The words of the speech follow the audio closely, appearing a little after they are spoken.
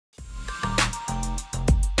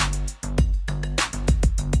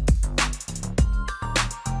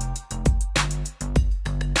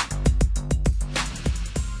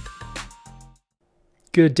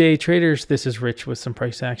Good day, traders. This is Rich with some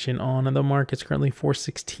price action on the markets. Currently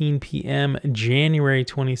 4:16 p.m. January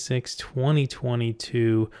 26,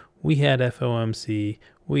 2022. We had FOMC.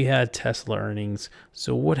 We had Tesla earnings.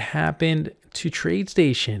 So what happened to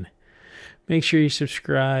TradeStation? Make sure you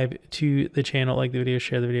subscribe to the channel, like the video,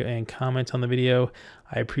 share the video, and comment on the video.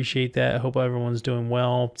 I appreciate that. I hope everyone's doing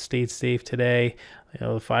well, stayed safe today.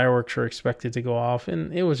 The fireworks are expected to go off,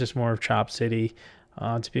 and it was just more of Chop City.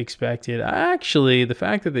 To be expected. Actually, the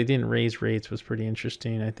fact that they didn't raise rates was pretty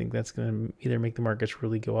interesting. I think that's going to either make the markets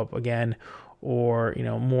really go up again, or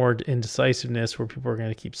more indecisiveness where people are going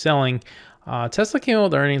to keep selling. Tesla came out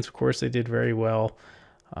with earnings. Of course, they did very well.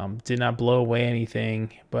 Did not blow away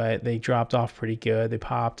anything, but they dropped off pretty good. They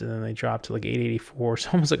popped and then they dropped to like 884, so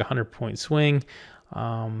almost like a 100-point swing.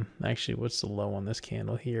 Actually, what's the low on this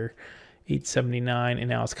candle here? 879, and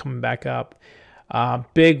now it's coming back up.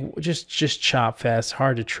 Big, just chop fast,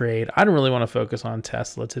 hard to trade. I don't really want to focus on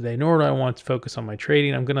Tesla today, nor do I want to focus on my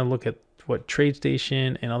trading. I'm going to look at what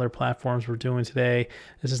TradeStation and other platforms were doing today.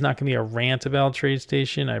 This is not going to be a rant about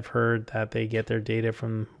TradeStation. I've heard that they get their data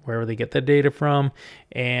from wherever they get their data from,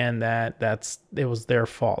 and it was their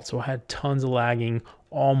fault. So I had tons of lagging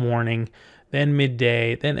all morning, then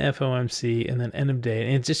midday, then FOMC, and then end of day.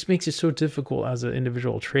 And it just makes it so difficult as an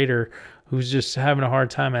individual trader who's just having a hard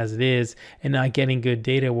time as it is and not getting good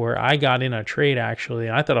data. Where I got in a trade, actually,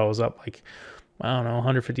 and I thought I was up like, I don't know,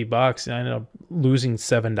 $150, and I ended up losing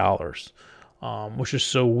 $7, which is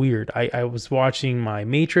so weird. I was watching my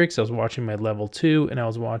matrix, I was watching my level 2, and I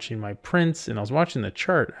was watching my prints, and I was watching the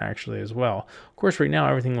chart actually as well. Of course, right now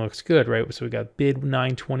everything looks good, right? So we got bid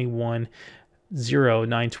 921.0,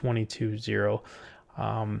 922.0.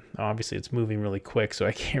 Obviously it's moving really quick, so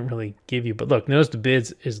I can't really give you, but look, notice the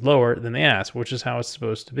bids is lower than the ask, which is how it's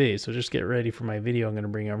supposed to be. So just get ready for my video I'm going to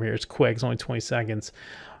bring over here. It's quick, it's only 20 seconds.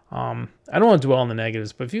 I don't want to dwell on the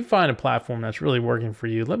negatives, but if you find a platform that's really working for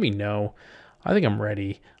you, let me know. I think I'm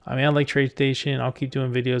ready. I mean, I like TradeStation. I'll keep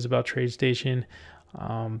doing videos about TradeStation.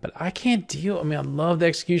 But I can't deal. I mean, I love the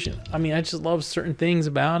execution. I mean, I just love certain things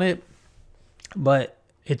about it, but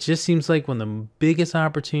it just seems like when the biggest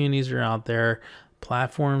opportunities are out there,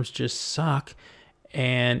 platforms just suck,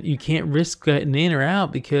 and you can't risk getting in or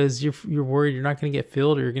out because you're worried you're not going to get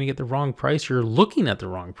filled, or you're going to get the wrong price. You're looking at the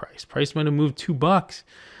wrong price. Price might have moved $2.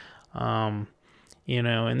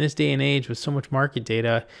 In this day and age with so much market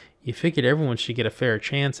data, you figured everyone should get a fair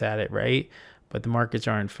chance at it, right? But the markets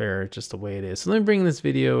aren't fair, it's just the way it is. So let me bring this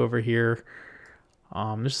video over here.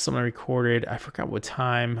 This is something I recorded. I forgot what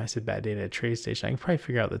time. I said bad data at TradeStation. I can probably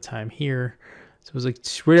figure out the time here. So it was like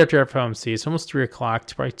right after FOMC. It's almost 3 o'clock.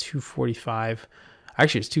 It's probably 2:45.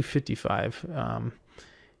 Actually, it's 2:55.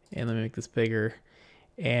 And let me make this bigger.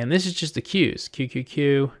 And this is just the Qs.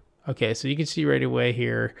 QQQ. Okay, so you can see right away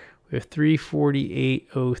here, we have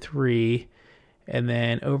 348.03. And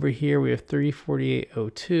then over here, we have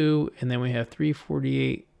 348.02. And then we have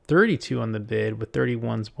 348.32 on the bid with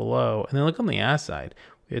 31s below. And then look on the ask side.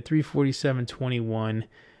 We have 347.21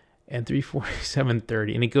 and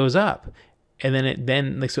 347.30. And it goes up. And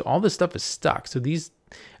then so all this stuff is stuck. So it's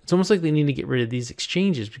almost like they need to get rid of these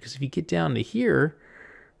exchanges, because if you get down to here,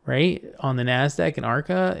 right, on the NASDAQ and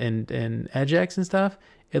ARCA and EDGX and stuff,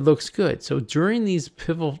 it looks good. So during these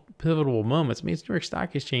pivotal moments, I mean, it's New York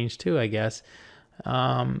Stock Exchange too, I guess,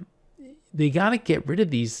 they got to get rid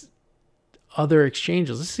of these other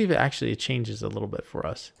exchanges. Let's see if it changes a little bit for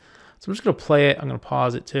us. So I'm just going to play it. I'm going to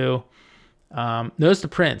pause it too. Notice the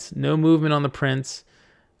prints. No movement on the prints.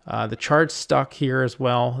 The chart's stuck here as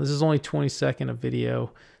well. This is only 20-second of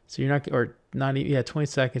video, so you're not, or not even, yeah, 20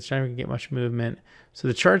 seconds, you're not going to get much movement. So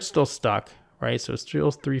the chart's still stuck, right? So it's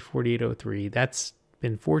still 348.03. That's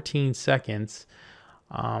been 14 seconds.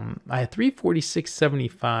 I had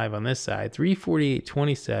 346.75 on this side,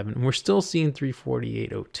 348.27, and we're still seeing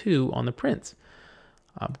 348.02 on the prints.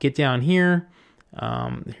 Get down here.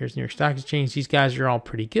 Here's New York Stock Exchange. These guys are all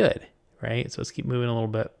pretty good, right? So let's keep moving a little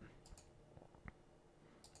bit.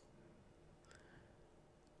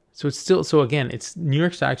 So it's still, so again, it's New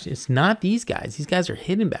York Stock Exchange. It's not these guys. These guys are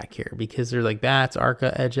hidden back here because they're like BATS,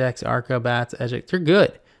 ARCA, EDGX, ARCA, BATS, EDGX. They're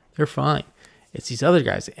good. They're fine. It's these other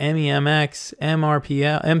guys, MEMX,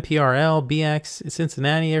 MRPL, MPRL, BX,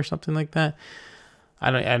 Cincinnati or something like that.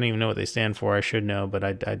 I don't even know what they stand for. I should know, but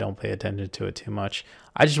I don't pay attention to it too much.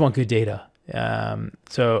 I just want good data.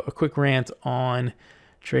 So a quick rant on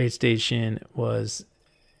TradeStation was,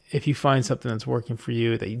 if you find something that's working for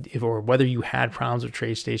you, or whether you had problems with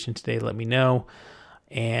TradeStation today, let me know.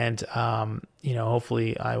 And,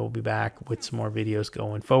 hopefully I will be back with some more videos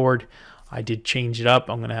going forward. I did change it up.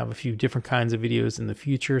 I'm going to have a few different kinds of videos in the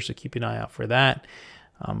future, so keep an eye out for that.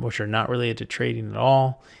 which are not related to trading at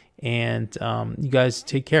all. And you guys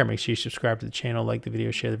take care. Make sure you subscribe to the channel, like the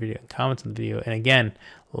video, share the video, and comment on the video. And again,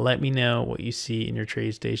 let me know what you see in your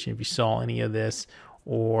TradeStation, if you saw any of this,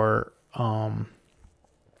 or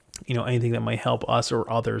anything that might help us or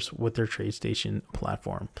others with their TradeStation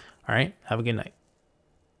platform. All right, have a good night.